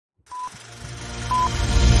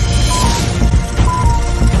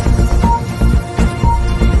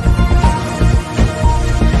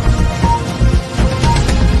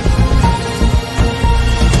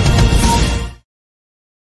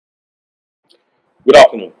Good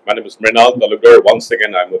afternoon. My name is Mrinal Talugar. Once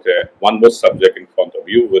again, I'm with one more subject in front of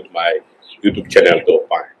you with my YouTube channel to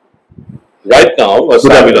opine. Right now,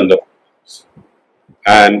 Assam is under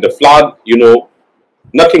and the flood,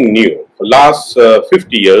 nothing new. For last 50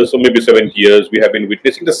 years or maybe 70 years, we have been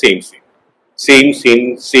witnessing the same scene. Same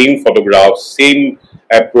scene, same photographs, same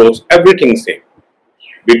approach, everything same.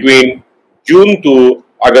 Between June to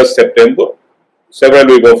August, September, several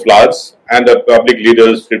river floods, and the public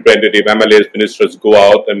leaders, representative, MLAs, ministers go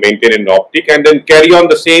out and maintain an optic and then carry on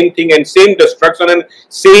the same thing and same destruction and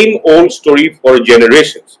same old story for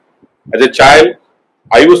generations. As a child,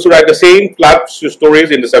 I used to write the same flood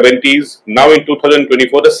stories in the 70s. Now in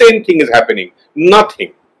 2024, the same thing is happening.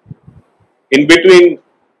 Nothing. In between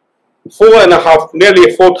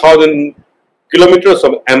nearly 4,000 kilometers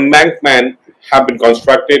of embankment have been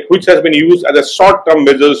constructed, which has been used as a short-term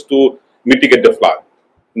measures to mitigate the flood.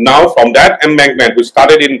 Now, from that embankment, which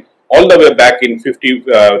started in all the way back in the 50s,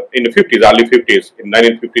 early 50s, in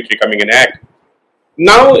 1953, coming an act.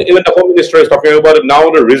 Now, even the Home Minister is talking about it. Now,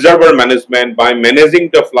 the reservoir management by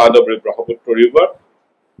managing the flood of the Brahmaputra River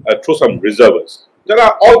through some reservoirs. There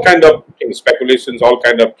are all kind of things, speculations, all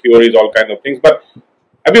kind of theories, all kind of things. But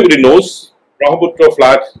everybody knows Brahmaputra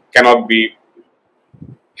flood cannot be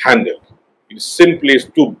handled. It simply is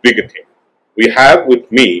too big a thing. We have with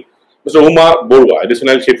me Mr. Uma Barua,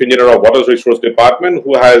 Additional Chief Engineer of Water Resource Department,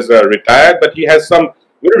 who has retired, but he has some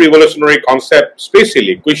very revolutionary concept,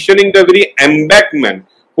 especially questioning the very embankment,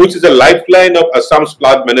 which is a lifeline of Assam's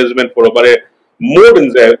flood management for over more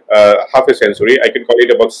than half a century. I can call it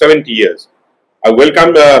about 70 years. I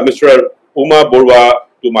welcome Mr. Uma Barua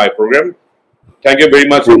to my program. Thank you very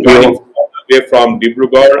much for joining all the way from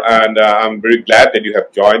Dibrugarh, and I'm very glad that you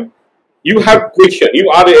have joined. You have question.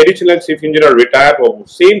 You are the additional chief engineer retired of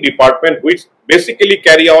same department, which basically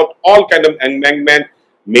carry out all kind of embankment,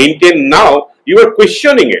 maintain. Now you are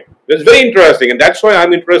questioning it. That's very interesting, and that's why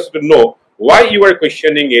I'm interested to know why you are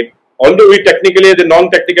questioning it. Although we technically, as a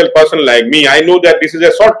non-technical person like me, I know that this is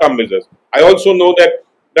a short-term measure. I also know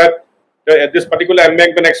that this particular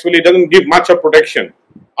embankment actually doesn't give much of protection.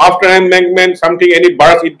 After embankment, any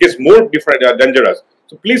burst, it gets more dangerous.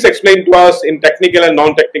 So please explain to us in technical and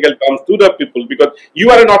non-technical terms to the people, because you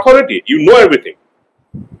are an authority, you know everything.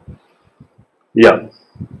 Yeah.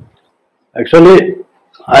 Actually,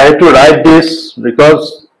 I had to write this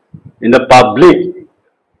because in the public,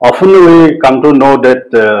 often we come to know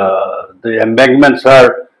that the embankments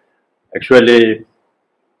are actually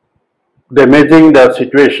damaging the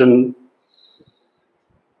situation.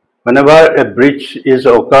 Whenever a breach is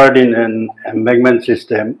occurred in an embankment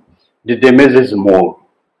system, the damage is more.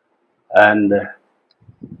 And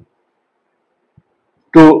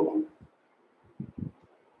to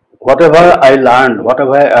whatever I learned,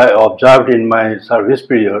 whatever I observed in my service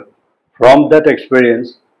period, from that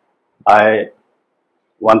experience, I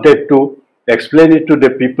wanted to explain it to the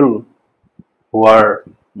people who are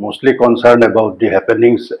mostly concerned about the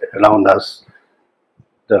happenings around us.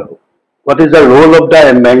 What is the role of the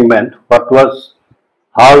embankment?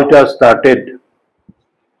 How it has started,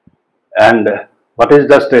 and what is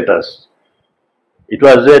the status? It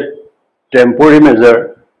was a temporary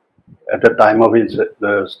measure at the time of its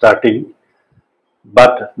starting,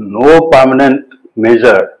 but no permanent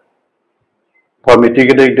measure for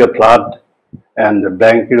mitigating the flood and the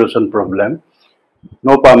bank erosion problem.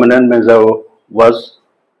 No permanent measure was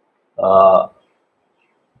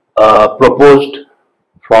proposed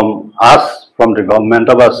from us, from the government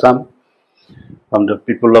of Assam, from the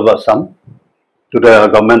people of Assam, to the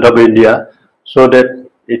government of India, so that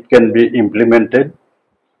it can be implemented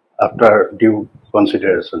after due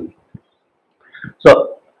consideration.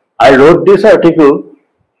 So I wrote this article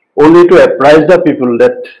only to apprise the people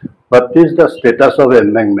that what is the status of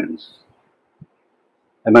embankment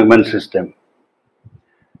system.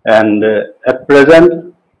 And at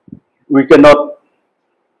present, we cannot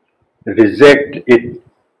reject it,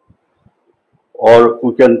 or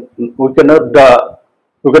we cannot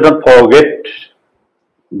forget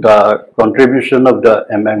the contribution of the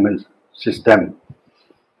embankment system.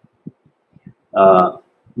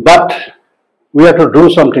 But we have to do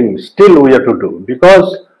something, still we have to do,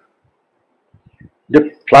 because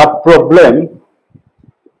the flood problem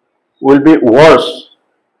will be worse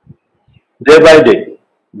day by day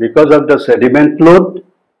because of the sediment load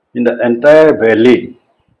in the entire valley.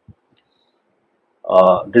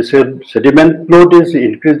 The sediment load is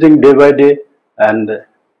increasing day by day, and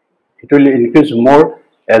it will increase more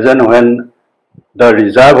as and when the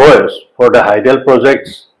reservoirs for the hydel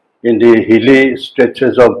projects in the hilly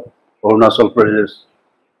stretches of Arunachal Pradesh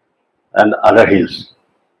and other hills.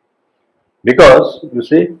 Because, you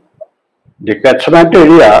see, The catchment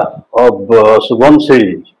area of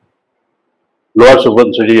Subansiri, Lower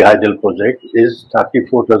Subansiri Hydel project is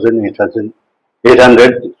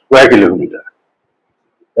 34,800 square kilometer.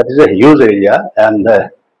 That is a huge area, and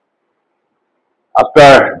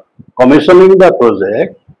after commissioning the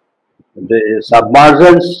project, the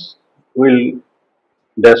submergence will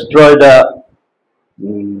destroy the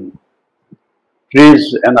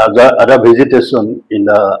trees and other vegetation in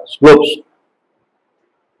the slopes,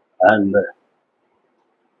 and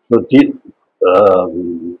so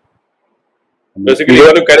Basically, you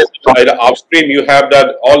want to carry upstream. You have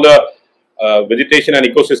that all the vegetation and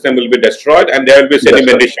ecosystem will be destroyed, and there will be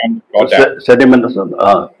sedimentation. Sedimentation,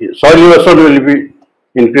 soil erosion will be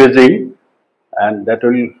increasing, and that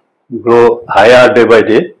will grow higher day by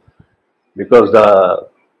day because of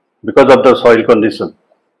the soil condition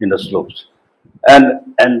in the slopes,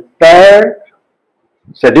 and entire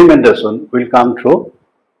sedimentation will come through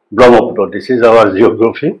Brahmaputra. This is our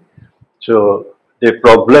geography, so the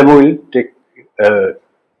problem will take a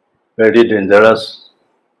very dangerous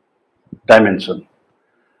dimension.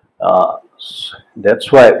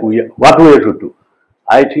 That's why what we have to do.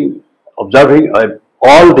 I think observing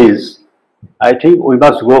all these, I think we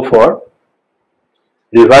must go for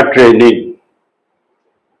river training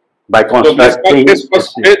by constructing.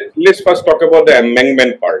 Let's first talk about the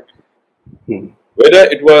embankment part. Whether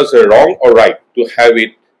it was wrong or right to have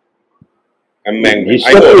it embankment.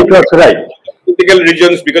 I know it was right. Critical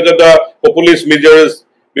regions, because of the populist measures,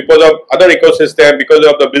 because of other ecosystem, because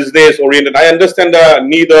of the business oriented. I understand the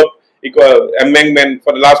need of embankment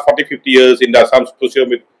for the last 40-50 years in the Assam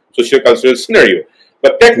socio-cultural scenario.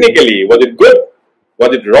 But technically, was it good?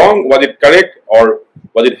 Was it wrong? Was it correct? Or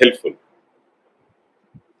was it helpful?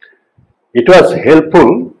 It was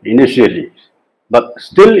helpful initially, but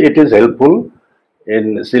still it is helpful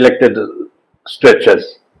in selected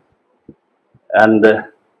stretches. And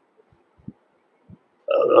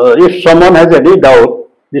if someone has any doubt,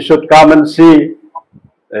 he should come and see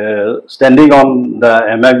standing on the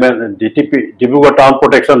embankment DTP, Dibrugarh Town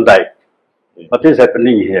Protection Dike. What is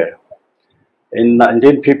happening here? In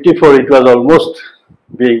 1954, it was almost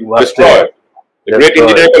being destroyed. The great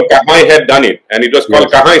engineer called Kahai had done it, and it was called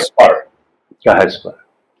Kahai Spar. Kahai Spar.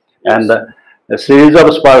 And a series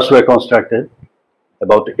of spars were constructed,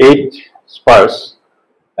 about 8 spars,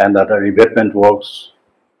 and other revetment works,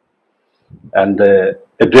 and a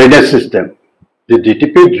drainage system. The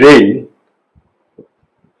DTP drain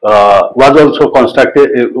was also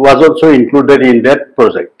constructed, was also included in that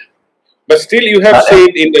project. But still, you have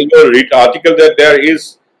said in your article that there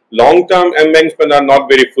is long-term embankments are not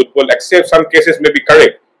very fruitful, except some cases may be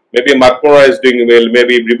correct. Maybe Matpura is doing well,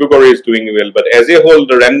 maybe Bribugori is doing well, but as a whole,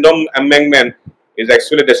 the random embankment is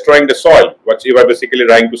actually destroying the soil, what you are basically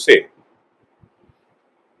trying to say.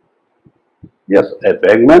 Yes,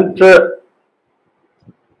 embankment,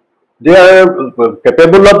 they are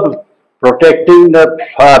capable of protecting the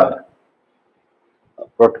flood,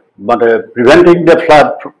 but preventing the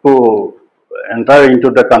flood to enter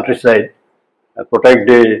into the countryside, protect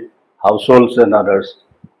the households and others,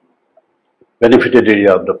 benefited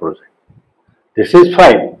area of the project. This is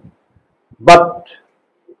fine, but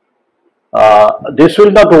this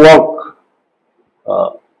will not work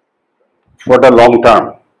for the long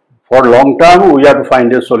term. For long term, we have to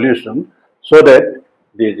find a solution so that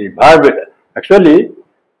the river, actually,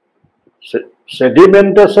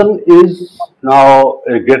 sedimentation is now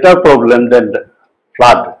a greater problem than the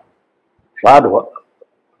flood.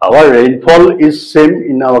 Our rainfall is same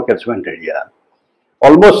in our catchment area,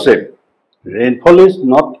 almost same. Rainfall is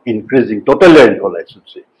not increasing, total rainfall I should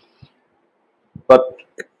say. But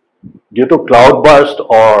due to cloud burst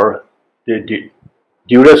or the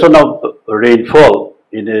duration of rainfall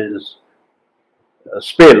in a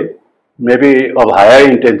spell may be of higher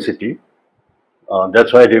intensity,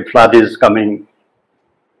 that's why the flood is coming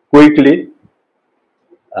quickly.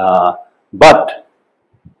 But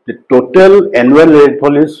the total annual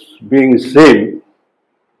rainfall is being same.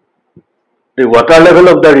 The water level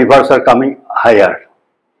of the rivers are coming higher.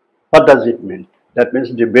 What does it mean? That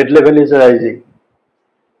means the bed level is rising,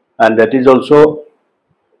 and that is also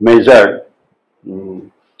measured.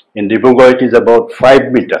 In Dibrugarh it is about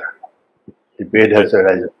 5 meters. The bed has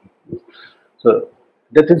risen. So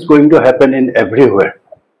that is going to happen in everywhere.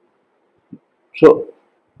 So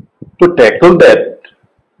to tackle that,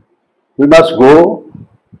 we must go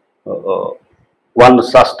one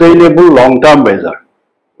sustainable long-term measure.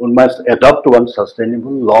 We must adopt one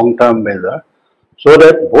sustainable long-term measure so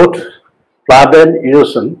that both flood and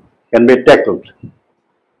erosion can be tackled.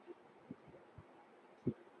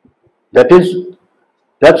 That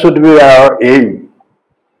should be our aim.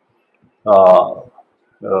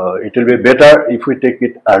 it will be better if we take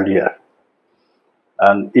it earlier.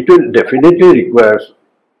 And it will definitely require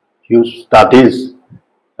huge studies,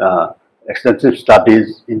 extensive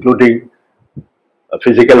studies, including a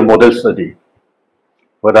physical model study,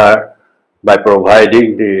 whether by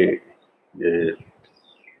providing the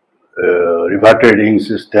river trading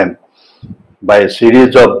system by a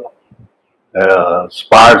series of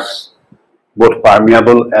spars, both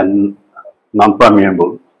permeable and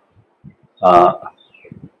non-permeable.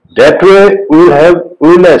 That way,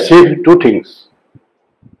 we will achieve two things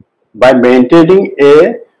by maintaining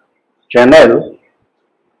a channel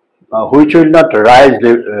which will not rise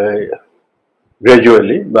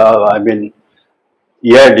gradually, I mean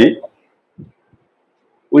yearly.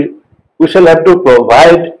 We shall have to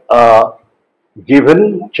provide a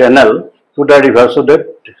given channel to the river so that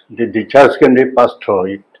the discharge can be passed through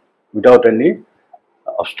it without any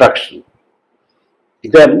obstruction.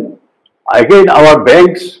 Then again our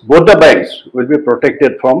banks, both the banks will be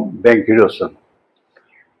protected from bank erosion.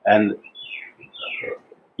 And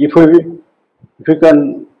if we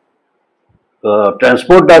can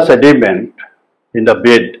transport the sediment in the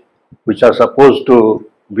bed which are supposed to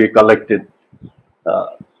be collected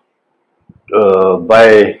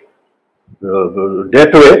by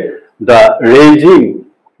that way, the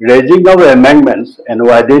raising of embankments and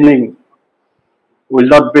widening will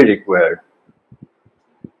not be required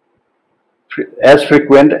as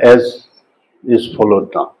frequent as is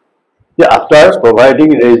followed now. Yeah, after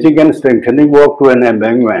providing raising and strengthening work to an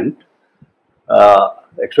embankment,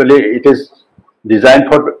 actually it is designed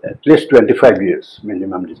for at least 25 years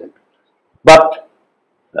minimum design. But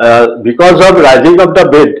because of rising of the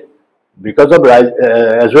bed,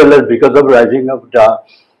 as well as because of rising of the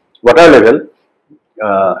water level,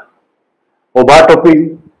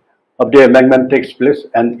 overtopping of the embankment takes place,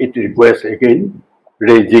 and it requires again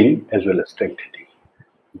raising as well as strengthening.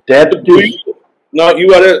 That is, now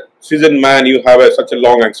you are a seasoned man, you have such a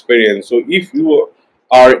long experience. So if you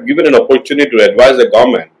are given an opportunity to advise the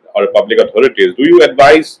government or public authorities, will you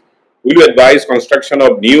advise construction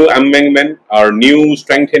of new embankment or new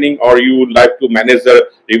strengthening, or you would like to manage the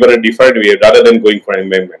river in a different way rather than going for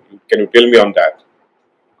embankment? Can you tell me on that?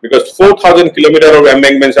 Because 4,000 kilometers of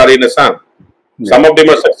embankments are in Assam. Yeah. Some of them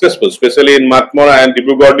are successful, especially in Matmora and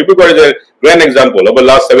Dibrugarh. Dibrugarh is a grand example. Over the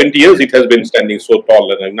last 70 years, it has been standing so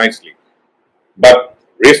tall and nicely. But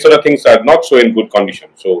rest of the things are not so in good condition.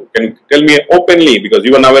 So can you tell me openly, because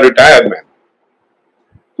you are now a retired man?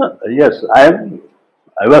 Yes,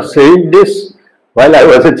 I was saying this while I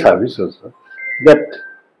was in service also, that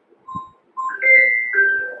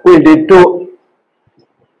we need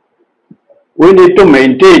to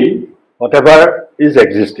maintain whatever is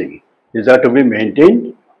existing. These are to be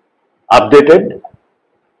maintained, updated,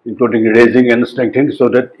 including raising and strengthening, so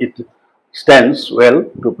that it stands well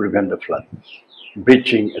to prevent the flood,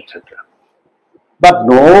 breaching, etc. But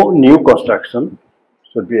no new construction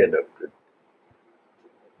should be adopted.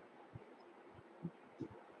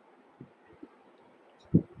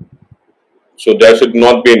 So there should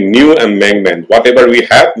not be a new embankment. Whatever we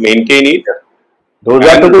have, maintain it. Those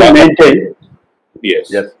are to be maintained.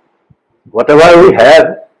 Yes. Yes. Whatever we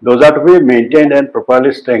have, those are to be maintained and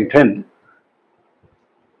properly strengthened.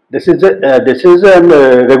 This is a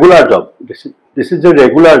regular job. This is a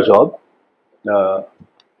regular job.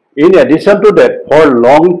 In addition to that, for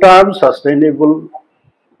long-term sustainable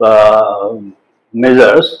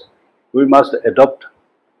measures, we must adopt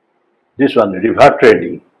this one, river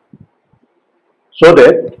trading, so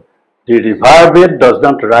that the river bed does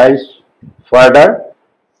not rise further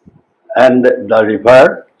and the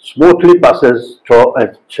river smoothly passes through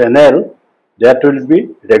a channel that will be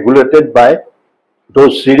regulated by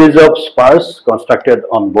those series of spars constructed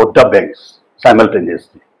on both the banks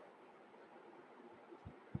simultaneously.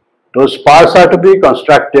 Those spars are to be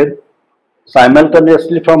constructed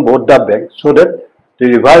simultaneously from both the banks so that the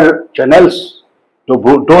river channels,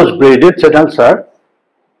 those braided channels are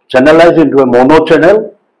channelized into a mono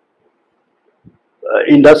channel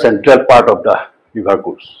in the central part of the river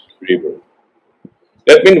course.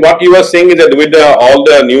 That means what you are saying is that with all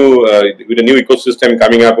the new ecosystem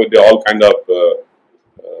coming up with all kind of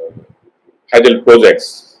hydel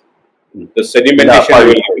projects, the sedimentation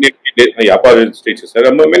will upper stages. There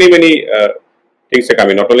are many things are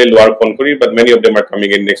coming. Not only Lower Konkanni, but many of them are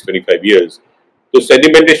coming in next 25 years. So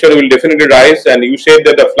sedimentation will definitely rise, and you said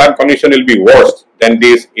that the flood condition will be worse than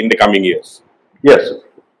this in the coming years. Yes,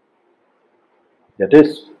 that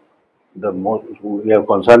is the most we are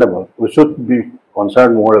concerned about. We should be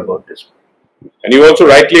concerned more about this. And you also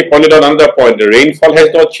rightly pointed out another point. The rainfall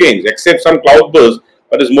has not changed, except some cloud bursts,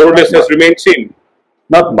 but is more or less has remained same.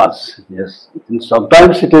 Not much, yes. And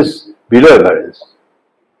sometimes it is below average.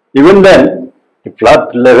 Even then, the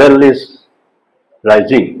flood level is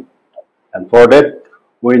rising. And for that,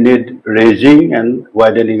 we need raising and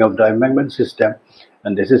widening of the embankment system.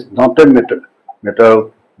 And this is not a matter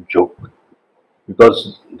of joke,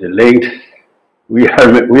 because the length we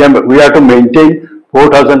are to maintain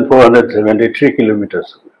 4,473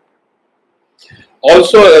 kilometers.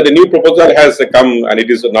 Also, the new proposal has come, and it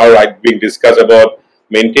is now being discussed about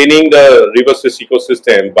maintaining the river's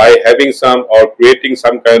ecosystem by having some or creating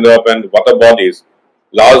some kind of water bodies,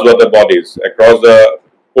 large water bodies across the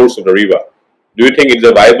course of the river. Do you think it's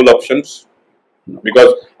a viable options?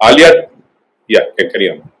 Because earlier, yeah, can carry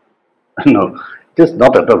on. No, it is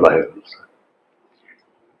not at all viable.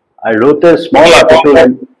 I wrote a small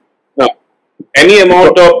article. Any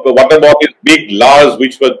amount of water bodies, big, large,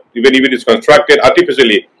 which was even if it is constructed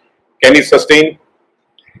artificially, can it sustain?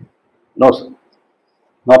 No, sir.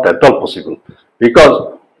 Not at all possible.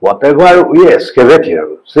 Because whatever we excavate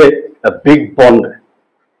here, say a big pond,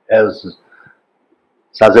 as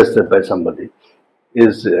suggested by somebody,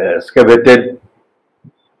 is excavated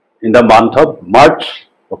in the month of March.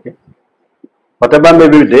 Okay. Whatever may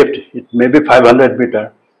be depth, it may be 500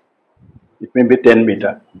 meter, it may be 10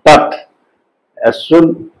 meter, but as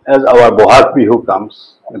soon as our Bohag Bihu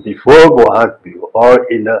comes, before Bohag Bihu or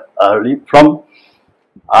in the from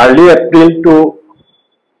early April to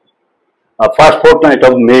first fortnight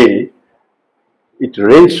of May, it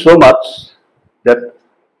rains so much that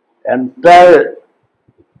entire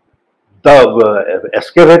the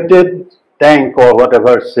excavated tank or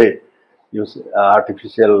whatever say use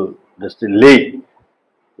artificial lake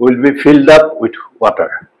will be filled up with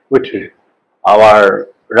water, which our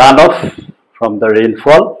runoff from the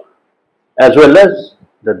rainfall as well as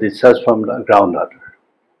the discharge from the groundwater.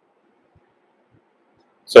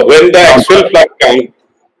 So when the actual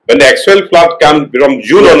flood comes from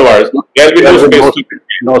June onwards, there will be no space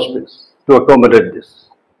no space to accommodate this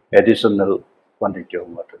additional quantity of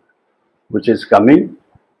water, which is coming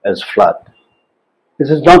as flood.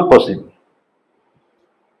 This is not possible.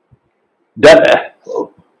 Then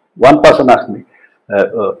one person asked me,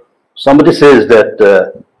 somebody says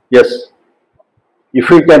that yes, if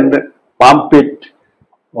we can pump it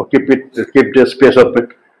or keep the space of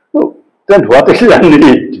it, no, then what is the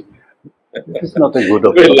need? This is not a good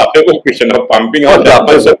option. Very laughable question of pumping out that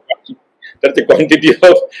much of that's the quantity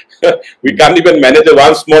of we can't even manage a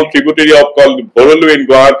one small tributary of called Borolu in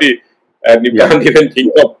Guwahati, and you can't even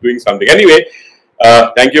think of doing something. Anyway,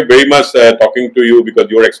 thank you very much talking to you, because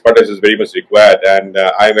your expertise is very much required, and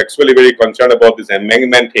I'm actually very concerned about this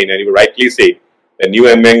embankment thing, and you rightly say the new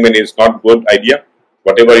embankment is not good idea.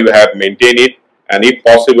 Whatever you have, maintain it, and if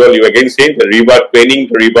possible, you again say the river training,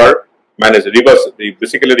 the river manage the rivers,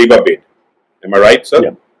 basically river bed. Am I right, sir?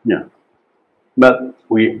 Yeah, yeah. But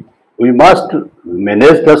we must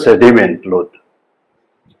manage the sediment load.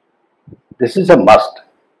 This is a must,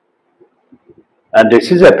 and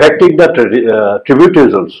this is affecting the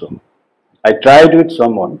tributaries also. I tried with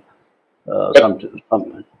someone, but with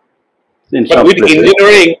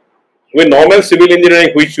engineering, with normal civil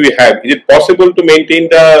engineering which we have, is it possible to maintain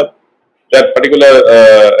that particular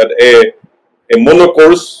a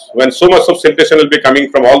monocourse when so much of siltation will be coming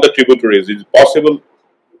from all the tributaries? Is it possible?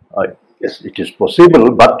 Yes, it is possible,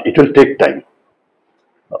 but it will take time.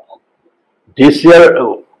 This year,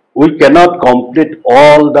 we cannot complete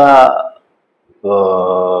all the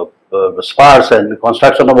spars and the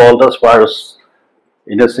construction of all the spars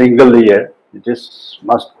in a single year. This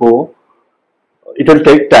must go. It will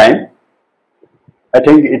take time. I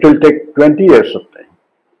think it will take 20 years of time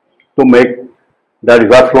to make the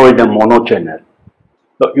river flow in a mono channel.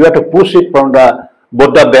 So you have to push it from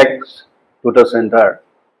both the banks to the center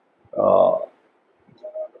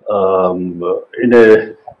in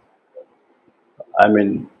a, I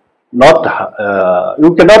mean, not,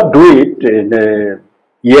 you cannot do it in a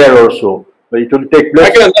year or so, but it will take place.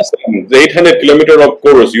 I can understand. The 800 kilometer of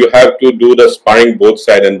course, you have to do the sparring both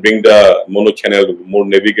sides and bring the mono channel more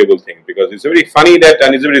navigable thing, because it's very funny that,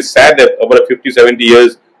 and it's very sad that over 50-70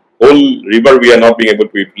 years, whole river we are not being able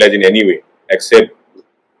to utilize in any way, except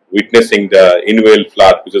witnessing the inwell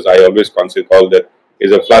flood, which is I always call that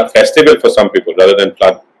is a flood festival for some people rather than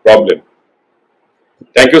flood problem.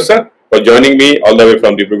 Thank you, sir, for joining me all the way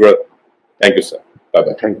from Dibrugarh. Thank you, sir.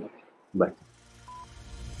 Bye-bye. Thank you. Bye.